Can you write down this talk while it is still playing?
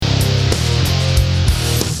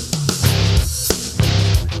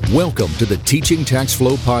Welcome to the Teaching Tax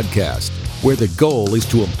Flow podcast, where the goal is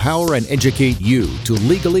to empower and educate you to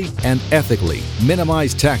legally and ethically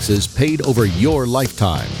minimize taxes paid over your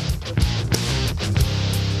lifetime.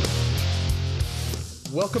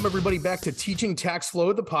 Welcome, everybody, back to Teaching Tax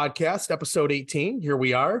Flow, the podcast, episode 18. Here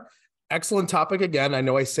we are. Excellent topic again. I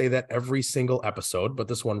know I say that every single episode, but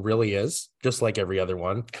this one really is, just like every other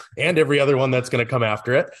one and every other one that's going to come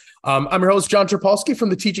after it. I'm your host, John Trapolsky from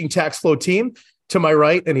the Teaching Tax Flow team. To my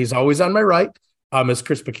right, and he's always on my right, is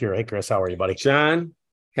Chris Pecure. Hey, Chris, how are you, buddy? John,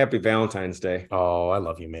 happy Valentine's Day. Oh, I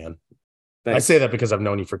love you, man. Thanks. I say that because I've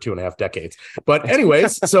known you for 2.5 decades. But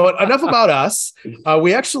anyways, so enough about us.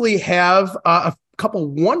 We actually have a couple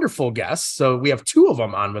wonderful guests. So we have two of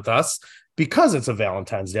them on with us. Because it's a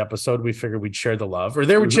Valentine's Day episode, we figured we'd share the love, or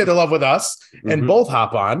they would share the love with us and both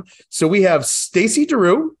hop on. So we have Stacy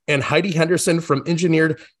DeRue and Heidi Henderson from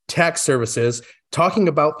Engineered Tax Services talking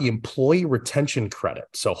about the employee retention credit.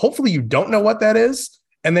 So hopefully you don't know what that is,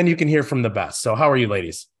 and then you can hear from the best. So how are you,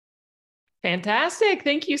 ladies? Fantastic.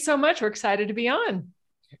 Thank you so much. We're excited to be on.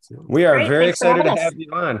 We are very excited to have you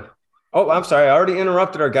on. Oh, I'm sorry. I already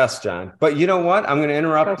interrupted our guest, John. But you know what? I'm going to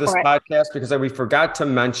interrupt this podcast because we forgot to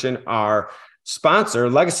mention our sponsor,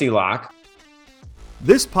 Legacy Lock.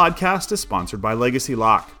 This podcast is sponsored by Legacy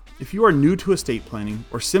Lock. If you are new to estate planning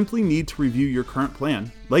or simply need to review your current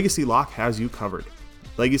plan, Legacy Lock has you covered.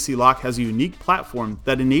 Legacy Lock has a unique platform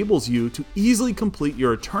that enables you to easily complete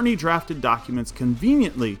your attorney-drafted documents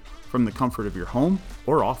conveniently from the comfort of your home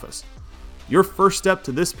or office. Your first step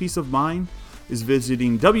to this peace of mind is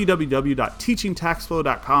visiting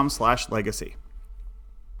www.teachingtaxflow.com/legacy.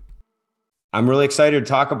 I'm really excited to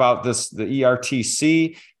talk about the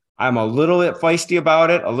ERTC. I'm a little bit feisty about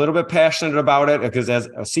it, a little bit passionate about it, because as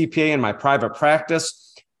a CPA in my private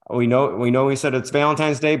practice, we said it's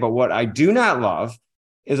Valentine's Day, but what I do not love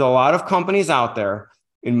is a lot of companies out there,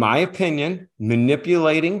 in my opinion,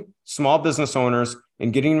 manipulating small business owners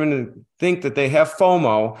and getting them to think that they have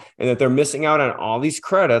FOMO and that they're missing out on all these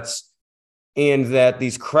credits, and that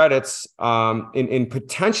these credits, in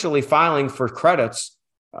potentially filing for credits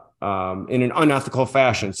in an unethical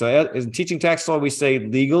fashion. So in Teaching Tax Law, we say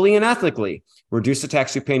legally and ethically reduce the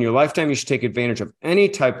tax you pay in your lifetime. You should take advantage of any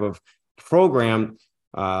type of program.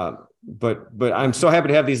 But I'm so happy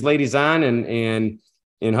to have these ladies on, and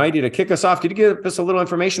Heidi, to kick us off, could you give us a little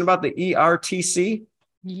information about the ERTC?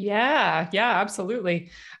 Yeah,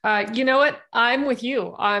 absolutely. You know what? I'm with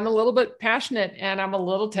you. I'm a little bit passionate and I'm a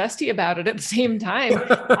little testy about it at the same time.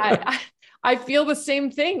 I feel the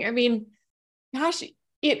same thing. I mean, gosh,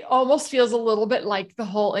 it almost feels a little bit like the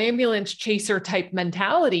whole ambulance chaser type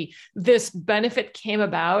mentality. This benefit came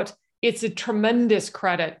about. It's a tremendous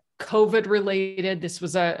credit, COVID related. This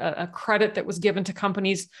was a credit that was given to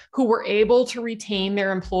companies who were able to retain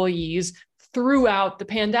their employees throughout the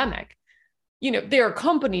pandemic. You know, there are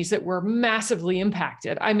companies that were massively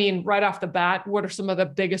impacted. I mean, right off the bat, what are some of the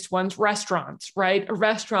biggest ones? Restaurants, right? A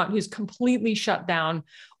restaurant who's completely shut down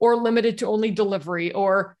or limited to only delivery.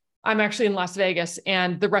 Or I'm actually in Las Vegas,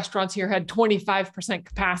 and the restaurants here had 25%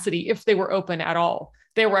 capacity if they were open at all.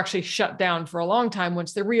 They were actually shut down for a long time.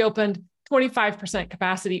 Once they reopened, 25%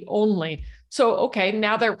 capacity only. So, okay,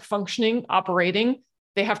 now they're functioning, operating.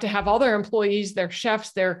 They have to have all their employees, their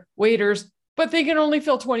chefs, their waiters, but they can only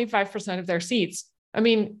fill 25% of their seats. I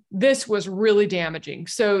mean, this was really damaging.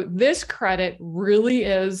 So this credit really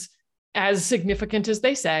is as significant as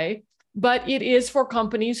they say, but it is for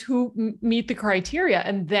companies who meet the criteria.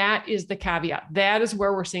 And that is the caveat. That is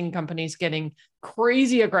where we're seeing companies getting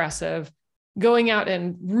crazy aggressive, going out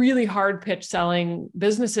and really hard pitch selling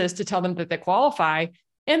businesses to tell them that they qualify,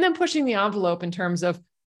 and then pushing the envelope in terms of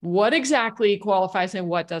what exactly qualifies and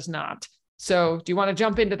what does not. So do you want to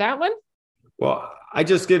jump into that one? Well, I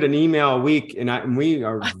just get an email a week, and we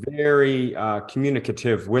are very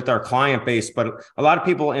communicative with our client base. But a lot of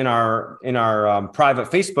people in our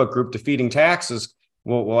private Facebook group, Defeating Taxes,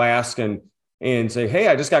 will ask and say, "Hey,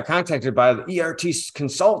 I just got contacted by the ERT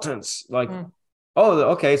consultants." Like, oh,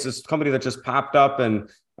 okay, it's this company that just popped up,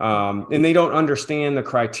 and they don't understand the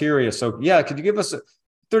criteria. So, yeah, could you give us a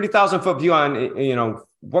 30,000-foot view on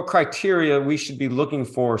what criteria we should be looking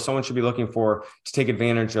for, someone should be looking for to take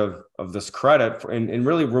advantage of this credit and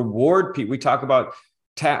really reward people? We talk about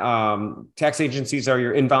tax agencies are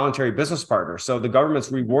your involuntary business partners. So the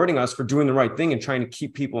government's rewarding us for doing the right thing and trying to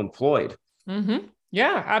keep people employed. Mm-hmm.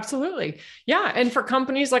 Yeah, absolutely. Yeah. And for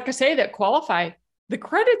companies, like I say, that qualify, the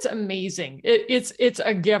credit's amazing. It's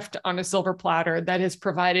a gift on a silver platter that has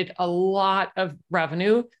provided a lot of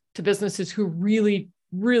revenue to businesses who really,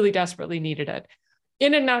 really desperately needed it.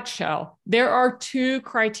 In a nutshell, there are two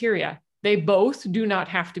criteria. They both do not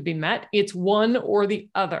have to be met. It's one or the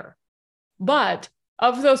other. But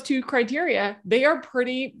of those two criteria, they are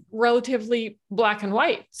pretty relatively black and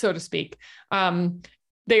white, so to speak.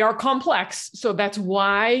 They are complex. So that's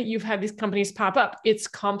why you've had these companies pop up. It's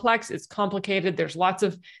complex, it's complicated. There's lots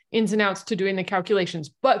of ins and outs to doing the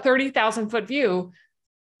calculations. But 30,000 foot view,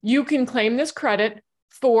 you can claim this credit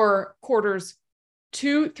for quarters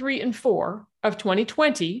 2, 3, and 4 of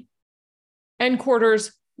 2020 and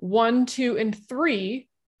quarters 1, 2, and 3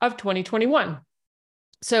 of 2021.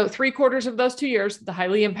 So 3/4 of those 2 years, the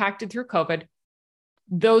highly impacted through COVID,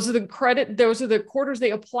 those are the quarters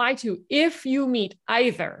they apply to if you meet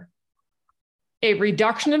either a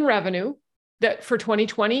reduction in revenue that for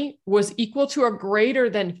 2020 was equal to or greater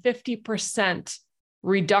than 50%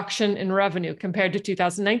 reduction in revenue compared to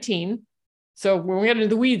 2019. So we're going to get into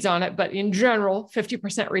the weeds on it, but in general,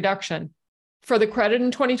 50% reduction. For the credit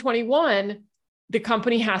in 2021, the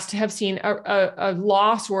company has to have seen a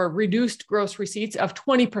loss or reduced gross receipts of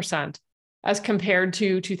 20% as compared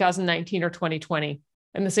to 2019 or 2020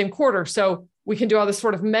 in the same quarter. So we can do all this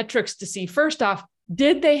sort of metrics to see, first off,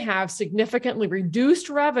 did they have significantly reduced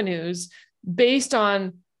revenues based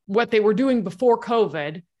on what they were doing before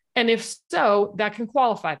COVID? And if so, that can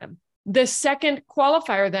qualify them. The second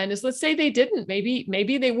qualifier then is, let's say they didn't,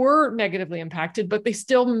 maybe they were negatively impacted, but they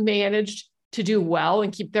still managed to do well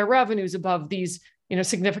and keep their revenues above these,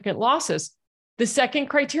 significant losses. The second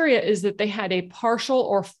criteria is that they had a partial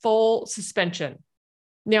or full suspension.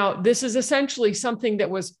 Now, this is essentially something that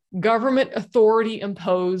was government authority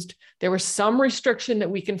imposed. There was some restriction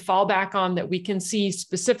that we can fall back on that we can see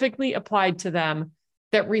specifically applied to them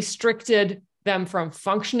that restricted them from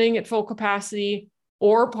functioning at full capacity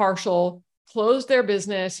or partial, closed their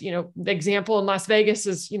business. The example in Las Vegas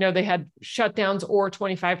is, they had shutdowns or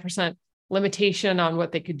 25% limitation on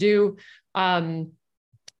what they could do.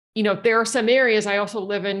 There are some areas. I also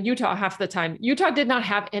live in Utah half the time. Utah did not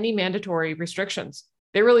have any mandatory restrictions.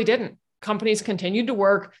 They really didn't. Companies continued to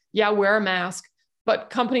work. Yeah, wear a mask, but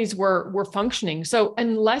companies were functioning. So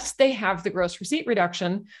unless they have the gross receipt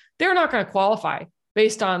reduction, they're not going to qualify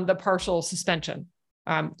based on the partial suspension.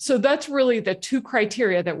 So that's really the two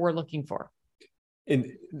criteria that we're looking for.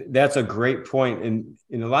 And that's a great point. And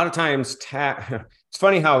a lot of times, it's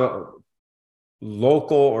funny how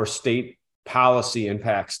local or state policy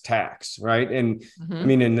impacts tax, right? And I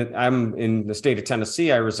mean, I'm in the state of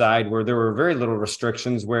Tennessee, I reside, where there were very little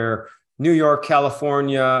restrictions, where New York,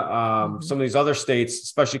 California, some of these other states,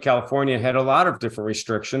 especially California, had a lot of different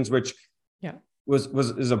restrictions, which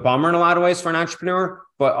is a bummer in a lot of ways for an entrepreneur,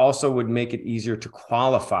 but also would make it easier to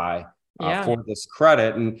qualify for this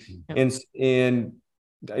credit. And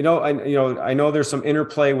I know there's some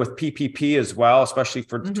interplay with PPP as well, especially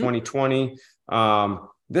for 2020.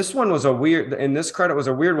 This one was this credit was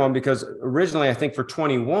a weird one, because originally, I think for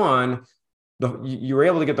 21, you were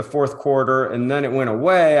able to get the fourth quarter and then it went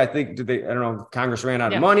away. I think, I don't know, Congress ran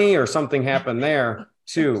out of money or something happened there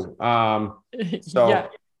too.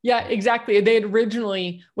 Yeah, exactly. They had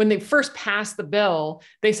originally, when they first passed the bill,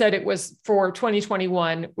 they said it was for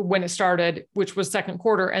 2021 when it started, which was second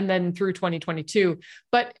quarter, and then through 2022,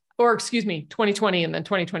 2020 and then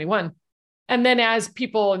 2021. And then as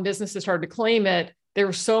people and businesses started to claim it, there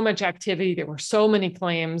was so much activity. There were so many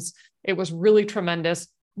claims. It was really tremendous.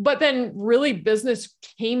 But then really business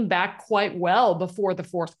came back quite well before the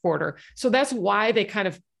fourth quarter. So that's why they kind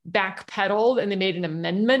of backpedaled and they made an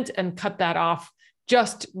amendment and cut that off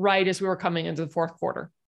just right as we were coming into the fourth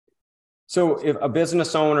quarter. So if a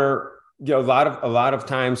business owner, a lot of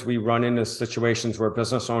times we run into situations where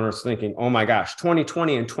business owners thinking, oh my gosh,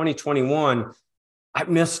 2020 and 2021, I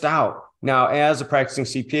missed out. Now, as a practicing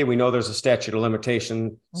CPA, we know there's a statute of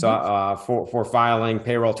limitation for filing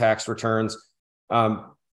payroll tax returns.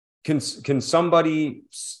 Can somebody,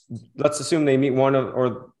 let's assume they meet one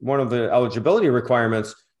of the eligibility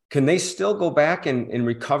requirements, can they still go back and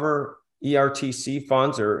recover ERTC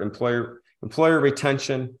funds or employer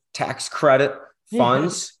retention tax credit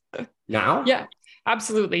funds now? Yeah,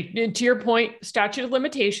 absolutely. And to your point, statute of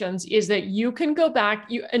limitations is that you can go back.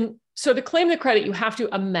 So to claim the credit, you have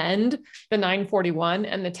to amend the 941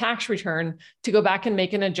 and the tax return to go back and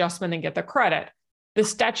make an adjustment and get the credit. The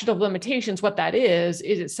statute of limitations, what that is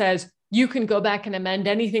it says you can go back and amend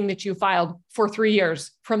anything that you filed for 3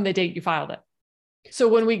 years from the date you filed it. So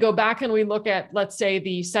when we go back and we look at, let's say,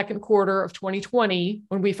 the second quarter of 2020,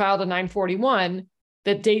 when we filed a 941,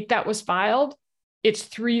 the date that was filed, it's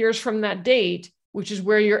 3 years from that date, which is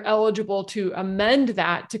where you're eligible to amend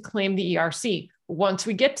that to claim the ERC. Once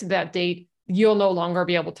we get to that date, you'll no longer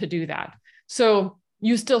be able to do that. So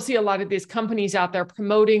you still see a lot of these companies out there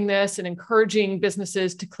promoting this and encouraging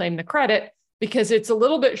businesses to claim the credit because it's a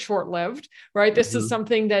little bit short-lived, right? This is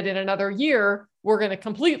something that in another year, we're going to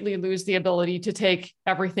completely lose the ability to take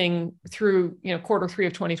everything through, quarter 3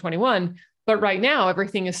 of 2021. But right now,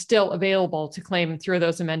 everything is still available to claim through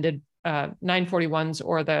those amended 941s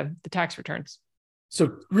or the tax returns.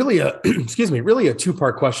 So really really a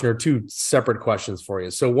two-part question or two separate questions for you.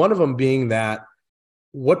 So one of them being that,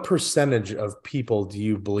 what percentage of people do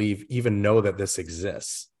you believe even know that this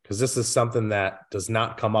exists? Because this is something that does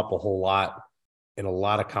not come up a whole lot in a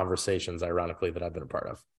lot of conversations, ironically, that I've been a part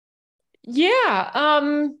of. Yeah,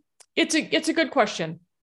 it's a good question.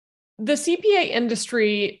 The CPA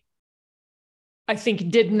industry, I think,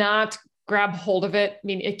 did not grab hold of it. I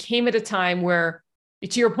mean, it came at a time where,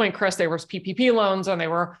 to your point, Chris, there was PPP loans and there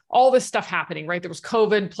were all this stuff happening, right? There was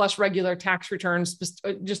COVID plus regular tax returns,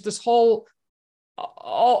 just this whole,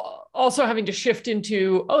 also having to shift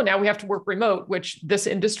into, now we have to work remote, which this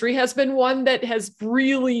industry has been one that has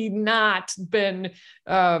really not been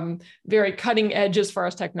very cutting edge as far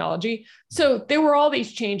as technology. So there were all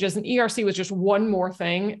these changes, and ERC was just one more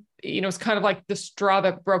thing. It's kind of like the straw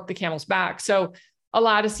that broke the camel's back. So a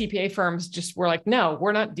lot of CPA firms just were like, no,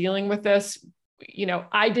 we're not dealing with this.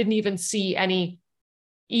 I didn't even see any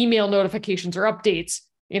email notifications or updates,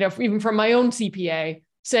 even from my own CPA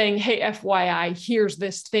saying, hey, FYI, here's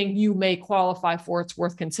this thing you may qualify for. It's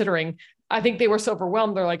worth considering. I think they were so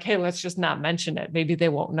overwhelmed. They're like, hey, let's just not mention it. Maybe they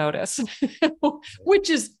won't notice,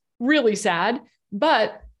 which is really sad.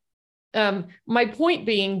 But my point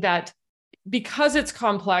being that because it's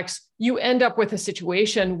complex, you end up with a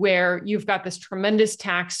situation where you've got this tremendous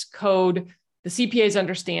tax code the CPAs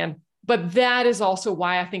understand. But that is also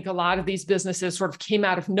why I think a lot of these businesses sort of came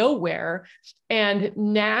out of nowhere and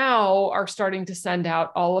now are starting to send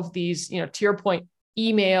out all of these, to your point,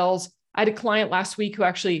 emails. I had a client last week who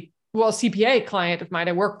actually, a CPA client of mine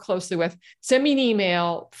I work closely with, sent me an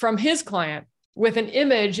email from his client with an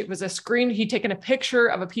image. It was a screen. He'd taken a picture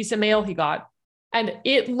of a piece of mail he got, and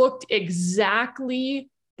it looked exactly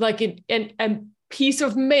like a piece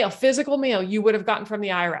of mail, physical mail you would have gotten from the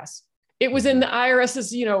IRS. It was in the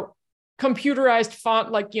IRS's, computerized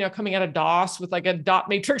font, like, coming out of DOS with like a dot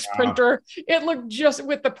matrix printer. It looked just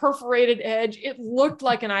with the perforated edge. It looked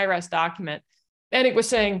like an IRS document. And it was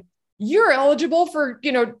saying, you're eligible for,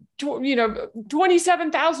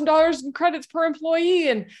 $27,000 in credits per employee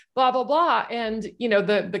and blah, blah, blah. And,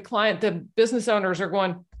 the client, the business owners are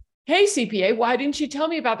going, hey, CPA, why didn't you tell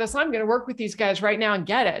me about this? I'm going to work with these guys right now and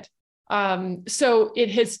get it. So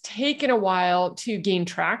it has taken a while to gain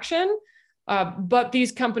traction. But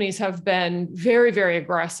these companies have been very, very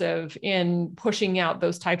aggressive in pushing out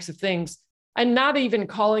those types of things and not even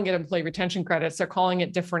calling it employee retention credits. They're calling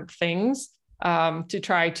it different things to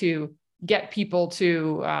try to get people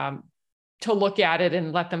to look at it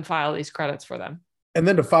and let them file these credits for them. And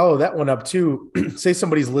then to follow that one up too, say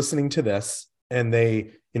somebody's listening to this and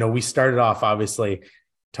they, we started off obviously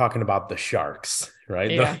talking about the sharks,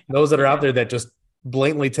 right? Yeah. Those that are out there that just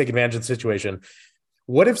blatantly take advantage of the situation.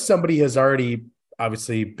 What if somebody has already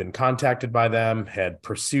obviously been contacted by them, had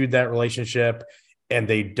pursued that relationship, and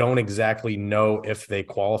they don't exactly know if they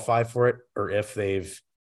qualify for it or if they've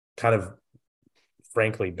kind of,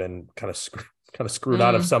 frankly, been kind of screwed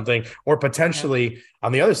out of something, or potentially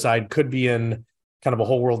on the other side could be in kind of a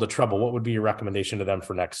whole world of trouble? What would be your recommendation to them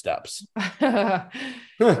for next steps? Yeah,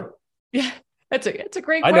 it's a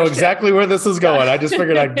great question. I know exactly where this is going. I just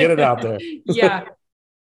figured I'd get it out there. Yeah.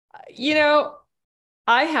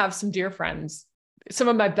 I have some dear friends, some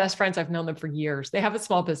of my best friends. I've known them for years. They have a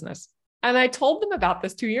small business. And I told them about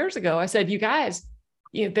this 2 years ago. I said, you guys,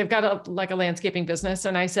 they've got a landscaping business.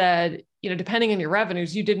 And I said, depending on your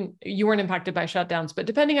revenues, you weren't impacted by shutdowns, but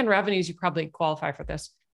depending on revenues, you probably qualify for this.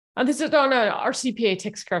 And they said, oh, no, our CPA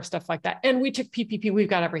takes care of stuff like that. And we took PPP, we've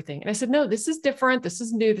got everything. And I said, no, this is different. This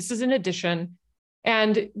is new. This is an addition.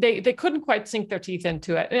 And they couldn't quite sink their teeth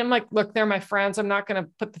into it. And I'm like, look, they're my friends. I'm not going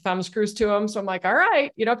to put the thumb screws to them. So I'm like, all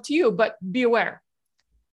right, up to you, but be aware.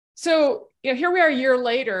 So, here we are a year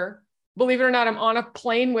later, believe it or not, I'm on a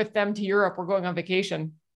plane with them to Europe. We're going on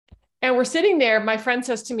vacation. And we're sitting there. My friend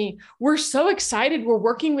says to me, we're so excited. We're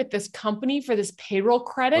working with this company for this payroll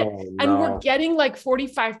credit. And we're getting like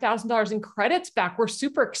 $45,000 in credits back. We're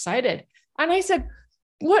super excited. And I said,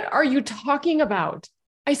 what are you talking about?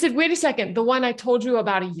 I said, wait a second, the one I told you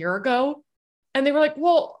about a year ago? And they were like,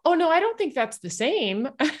 well, oh no, I don't think that's the same.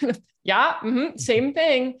 Yeah, same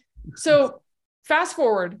thing. So fast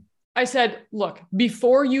forward, I said, look,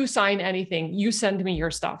 before you sign anything, you send me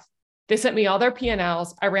your stuff. They sent me all their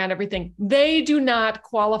P&Ls. I ran everything. They do not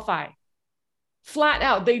qualify. Flat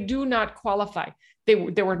out, they do not qualify.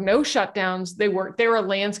 There were no shutdowns. They were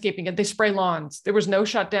landscaping it. They spray lawns. There was no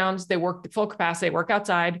shutdowns. They worked at full capacity. They work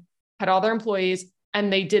outside, had all their employees,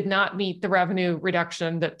 and they did not meet the revenue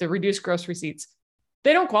reduction, that the reduced gross receipts.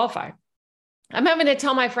 They don't qualify. I'm having to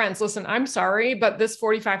tell my friends, listen, I'm sorry, but this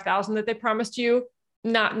 45,000 that they promised you,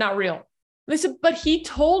 not real. They said, but he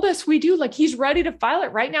told us we do. Like, he's ready to file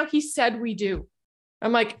it right now. He said we do.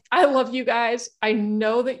 I'm like, I love you guys. I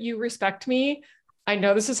know that you respect me. I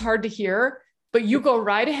know this is hard to hear, but you go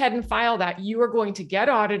right ahead and file that. You are going to get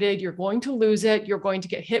audited. You're going to lose it. You're going to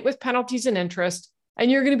get hit with penalties and interest, and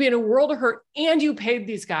you're going to be in a world of hurt. And you paid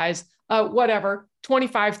these guys, 25,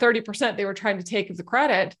 30% they were trying to take of the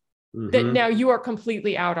credit that now you are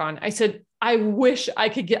completely out on. I said, I wish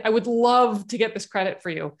I would love to get this credit for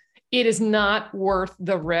you. It is not worth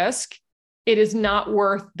the risk. It is not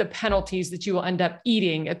worth the penalties that you will end up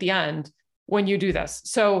eating at the end when you do this.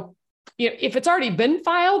 So, if it's already been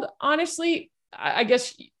filed, honestly, I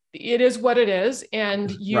guess it is what it is. And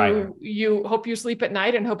you hope you sleep at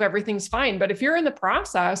night and hope everything's fine. But if you're in the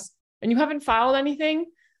process and you haven't filed anything,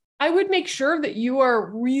 I would make sure that you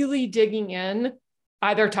are really digging in,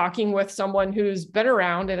 either talking with someone who's been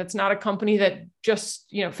around and it's not a company that just,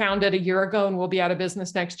 founded a year ago and will be out of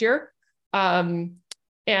business next year. Or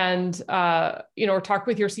talk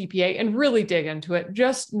with your CPA and really dig into it.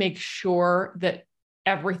 Just make sure that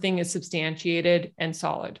everything is substantiated and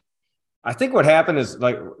solid. I think what happened is,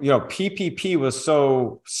 PPP was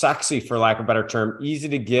so sexy, for lack of a better term, easy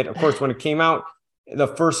to get. Of course, when it came out, the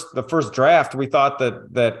first draft, we thought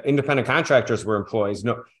that independent contractors were employees.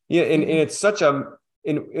 No, yeah, and it's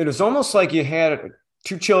it was almost like you had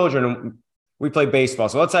two children and we played baseball.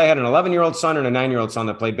 So let's say I had an 11-year-old son and a 9-year-old son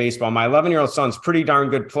that played baseball. My 11-year-old son's pretty darn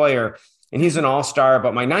good player and he's an all-star,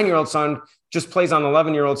 but my 9-year-old son just plays on the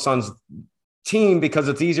 11-year-old son's team because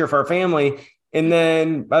it's easier for our family. And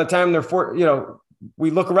then by the time they're 4, we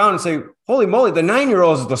look around and say, holy moly, the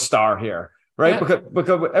 9-year-old is the star here, right? Yeah.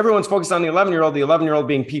 Because everyone's focused on the 11-year-old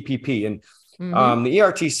being PPP. And the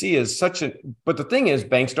ERTC is but the thing is,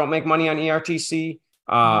 banks don't make money on ERTC.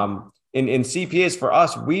 In CPAs, for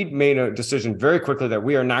us, we made a decision very quickly that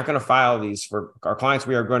we are not going to file these for our clients.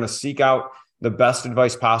 We are going to seek out the best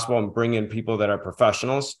advice possible and bring in people that are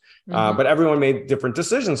professionals. But everyone made different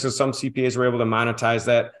decisions. So some CPAs were able to monetize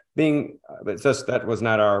that. That was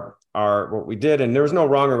not our what we did, and there was no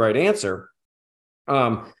wrong or right answer.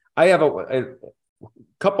 I have a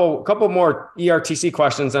couple more ERTC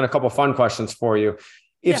questions and a couple fun questions for you.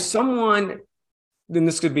 If someone, then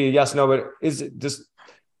this could be a yes, no, but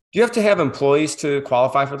do you have to have employees to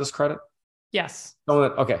qualify for this credit? Yes.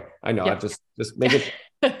 Okay. I know. Yeah. I just make it.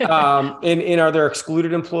 And are there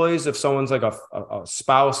excluded employees if someone's like a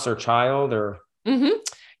spouse or child or?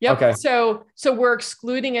 Yep. Okay. So we're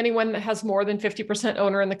excluding anyone that has more than 50%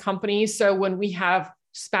 owner in the company. So when we have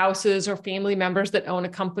spouses or family members that own a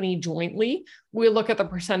company jointly, we look at the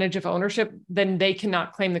percentage of ownership, then they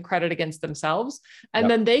cannot claim the credit against themselves. And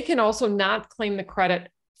then they can also not claim the credit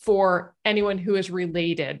for anyone who is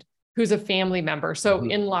related, who's a family member. So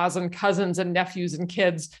in-laws and cousins and nephews and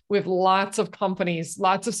kids. We have lots of companies,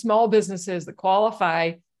 lots of small businesses that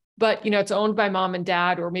qualify, but it's owned by mom and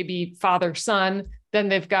dad, or maybe father, son. Then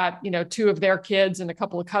they've got, 2 of their kids and a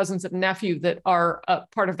couple of cousins and nephew that are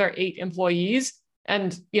part of their 8 employees.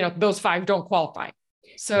 And, those 5 don't qualify.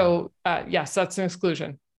 So yes, that's an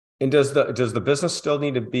exclusion. And does the business still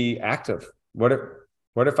need to be active?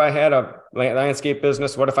 What if I had a landscape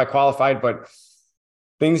business? What if I qualified, but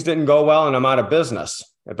things didn't go well and I'm out of business,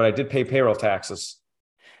 but I did pay payroll taxes?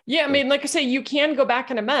 Yeah. I mean, like I say, you can go back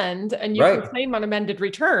and amend, and you can claim on amended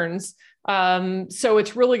returns. So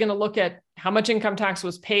it's really going to look at how much income tax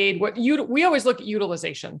was paid. We always look at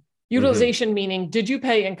utilization. Utilization meaning, did you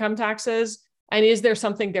pay income taxes? And is there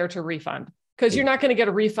something there to refund? Because you're not going to get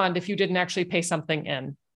a refund if you didn't actually pay something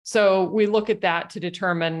in. So we look at that to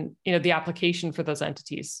determine, the application for those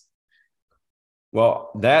entities. Well,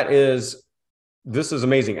 this is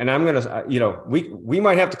amazing. And I'm going to, we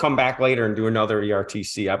might have to come back later and do another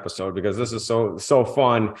ERTC episode because this is so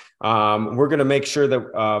fun. We're going to make sure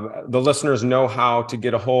that the listeners know how to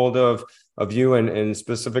get a hold of you and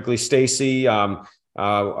specifically Stacy.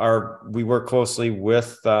 We work closely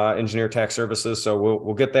with Engineer Tax Services, so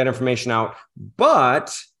we'll get that information out.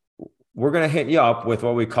 But we're going to hit you up with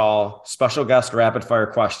what we call special guest rapid fire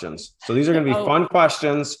questions. So these are going to be fun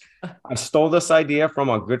questions. I stole this idea from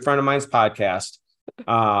a good friend of mine's podcast.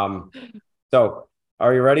 So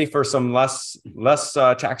are you ready for some less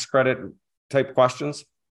tax credit type questions?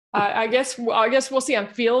 I guess we'll see. I'm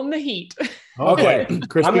feeling the heat. Okay.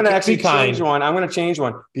 Chris, I'm going to actually change one. I'm going to change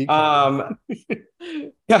one.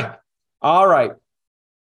 Yeah. All right.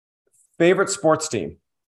 Favorite sports team?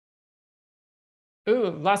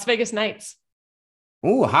 Ooh, Las Vegas Knights.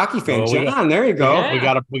 Ooh, hockey fan. Oh, John, there you go.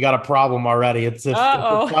 Yeah. We got a problem already. It's if the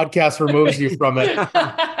podcast removes you from it.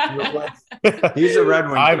 He's a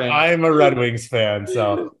Red Wings fan. I'm a Red Wings fan.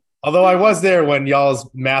 So, although I was there when y'all's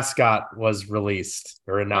mascot was released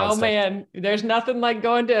or announced. Oh man, there's nothing like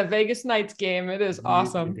going to a Vegas Knights game. It is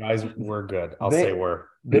awesome. You guys were good. I'll say we're.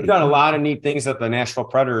 They've done a lot of neat things that the Nashville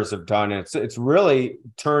Predators have done. It's really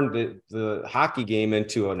turned the hockey game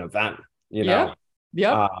into an event. You know.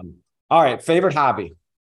 Yeah. All right. Favorite hobby?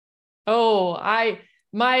 Oh,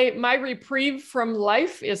 my reprieve from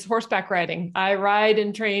life is horseback riding. I ride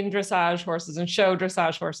and train dressage horses and show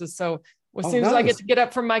dressage horses. So as soon as I get to get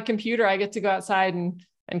up from my computer, I get to go outside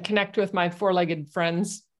and connect with my four-legged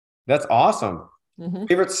friends. That's awesome. Mm-hmm.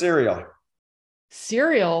 Favorite cereal?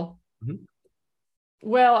 Cereal. Mm-hmm.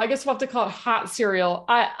 Well, I guess we'll have to call it hot cereal.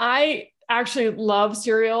 I actually love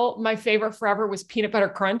cereal. My favorite forever was peanut butter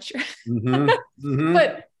crunch. Mm-hmm. Mm-hmm.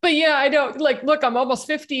 But yeah, I don't look, I'm almost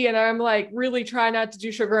 50 and I'm like really trying not to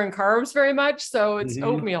do sugar and carbs very much. So it's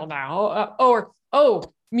oatmeal now.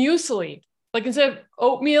 Muesli. Like instead of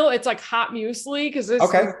oatmeal, it's like hot muesli because it's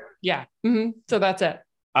yeah. Mm-hmm. So that's it.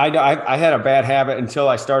 I had a bad habit until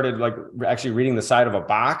I started like actually reading the side of a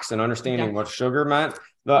box and understanding what sugar meant.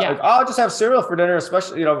 Like, I'll just have cereal for dinner,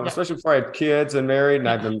 especially especially before I had kids and married, and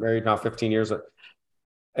I've been married now 15 years.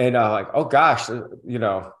 And like, oh gosh,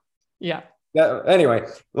 Yeah. Anyway,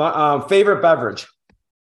 favorite beverage?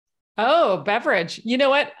 Oh, beverage. You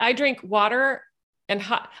know what? I drink water and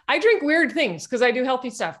hot. I drink weird things because I do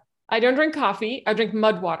healthy stuff. I don't drink coffee. I drink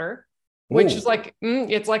mud water, which is like,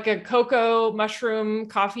 it's like a cocoa mushroom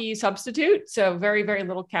coffee substitute. So very, very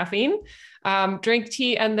little caffeine. Drink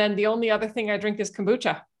tea. And then the only other thing I drink is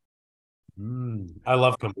kombucha. I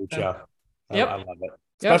love kombucha. Yep. I love it.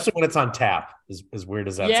 Especially when it's on tap, as weird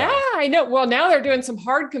as that sounds. Yeah, I know. Well, now they're doing some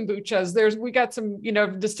hard kombuchas. We got some,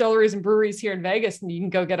 distilleries and breweries here in Vegas, and you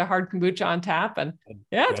can go get a hard kombucha on tap. And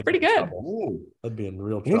it's pretty good. That'd be in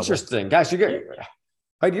real trouble. Interesting. Guys,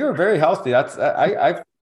 you're very healthy. That's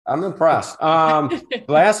I'm impressed.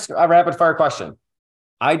 Last rapid fire question.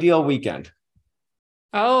 Ideal weekend.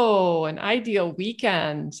 Oh, an ideal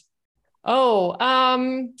weekend.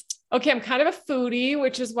 Okay, I'm kind of a foodie,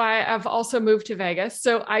 which is why I've also moved to Vegas.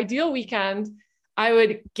 So ideal weekend, I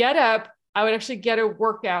would get up. I would actually get a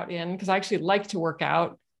workout in because I actually like to work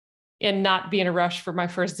out and not be in a rush for my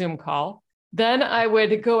first Zoom call. Then I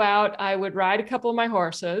would go out. I would ride a couple of my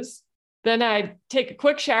horses. Then I'd take a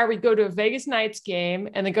quick shower. We'd go to a Vegas Knights game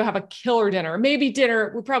and then go have a killer dinner. Maybe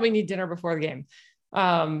dinner. We probably need dinner before the game.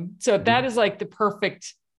 So that is like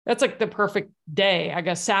that's like the perfect day, I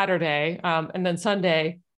guess, Saturday. And then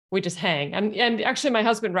Sunday, we just hang. And actually my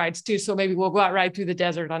husband rides too. So maybe we'll go out ride through the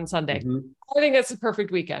desert on Sunday. Mm-hmm. I think that's the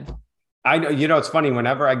perfect weekend. I know, it's funny.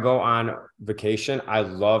 Whenever I go on vacation, I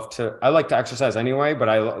like to exercise anyway, but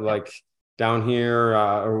I like down here,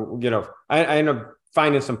 I end up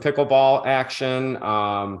finding some pickleball action,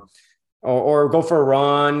 or go for a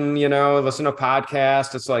run, listen to a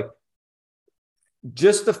podcast. It's like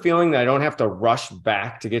just the feeling that I don't have to rush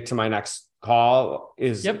back to get to my next call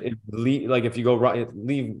is like if you go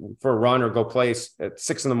leave for a run or go play at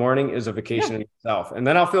 6 a.m. is a vacation in itself. And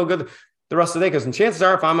then I'll feel good the rest of the day. Because chances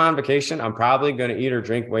are if I'm on vacation, I'm probably going to eat or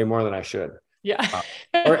drink way more than I should. Yeah.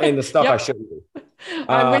 Or in the stuff I shouldn't do.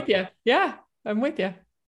 I'm with you. Yeah, I'm with you.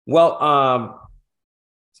 Well,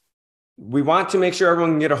 we want to make sure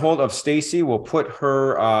everyone can get a hold of Stacy. We'll put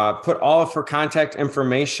all of her contact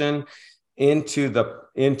information into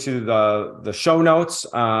the show notes.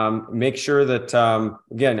 Make sure that,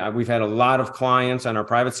 again, we've had a lot of clients on our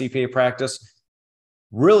private CPA practice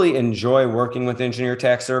really enjoy working with Engineer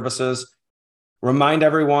Tax Services. Remind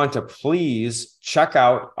everyone to please check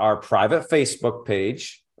out our private Facebook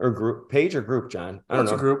page or group, John. I don't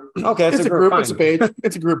know. It's a group. Okay. It's a group. It's a page.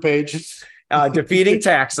 It's a group page. Defeating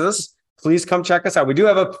Taxes. Please come check us out. We do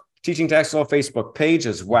have a Teaching Tax Law Facebook page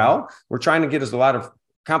as well. We're trying to get us a lot of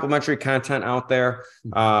complimentary content out there.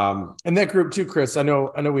 And that group too, Chris, I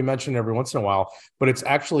know we mention it every once in a while, but it's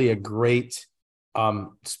actually a great,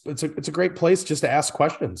 it's a great place just to ask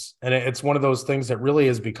questions. And it's one of those things that really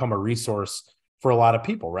has become a resource for a lot of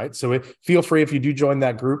people, right? So feel free, if you do join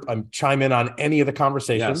that group, chime in on any of the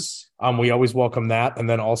conversations. Yes. We always welcome that. And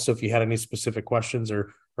then also if you had any specific questions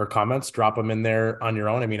or comments, drop them in there on your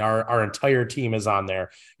own. I mean, our entire team is on there.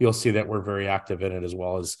 You'll see that we're very active in it, as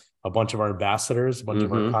well as a bunch of our ambassadors, a bunch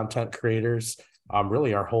of our content creators,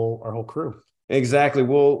 really our whole crew. Exactly.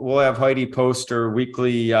 We'll have Heidi post her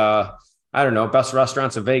weekly, best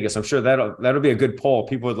restaurants in Vegas. I'm sure that'll be a good poll.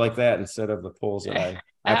 People would like that instead of the polls that I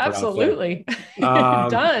absolutely.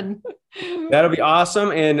 Done. That'll be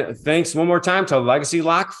awesome. And thanks one more time to Legacy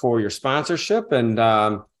Lock for your sponsorship. And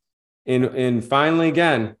finally,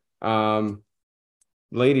 again,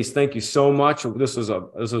 ladies, thank you so much. This was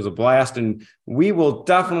a blast, and we will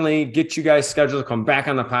definitely get you guys scheduled to come back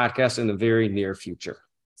on the podcast in the very near future.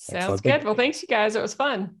 Sounds good. Well, thanks you guys. It was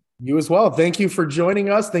fun. You as well. Thank you for joining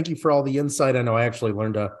us. Thank you for all the insight. I know I actually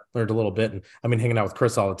learned a little bit, and I mean, hanging out with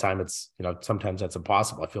Chris all the time, it's, sometimes that's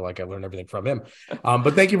impossible. I feel like I learned everything from him.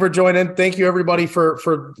 But thank you for joining. Thank you everybody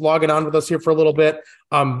for logging on with us here for a little bit.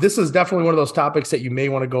 This is definitely one of those topics that you may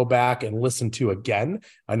want to go back and listen to again.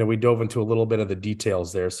 I know we dove into a little bit of the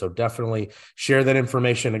details there, so definitely share that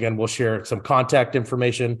information. Again, we'll share some contact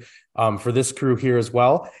information for this crew here as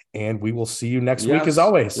well. And we will see you next week as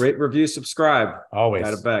always. Rate, review, subscribe. Always.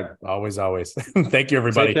 Got a bag. Always. Thank you,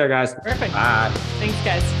 everybody. Take care, guys. Perfect. Bye. Thanks,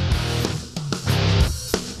 guys.